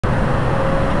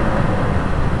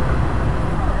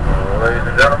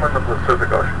and gentlemen, the Pacific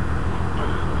Ocean.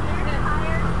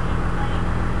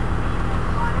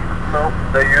 No,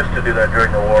 they used to do that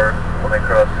during the war when they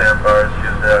crossed sandbars,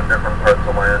 used different parts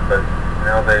of land, but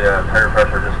now the tire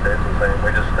pressure just stays the same.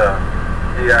 We just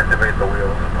deactivate the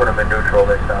wheels, put them in neutral,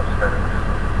 they stop spinning.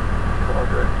 It's all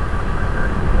good.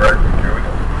 Right, here we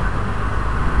go.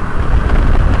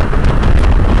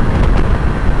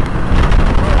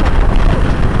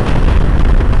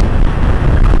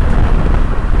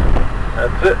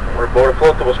 That's it. We're aboard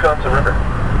afloat the Wisconsin River.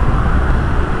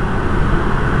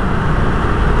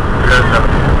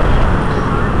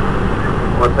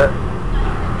 What's that?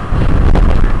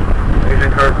 Asian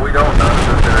carp, we don't, not in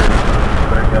this area.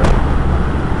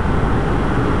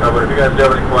 But if you guys do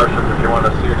have any questions, if you want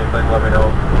to see anything, let me know.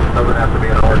 It doesn't have to be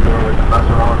an hour tour. We can mess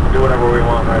around, do whatever we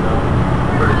want right now.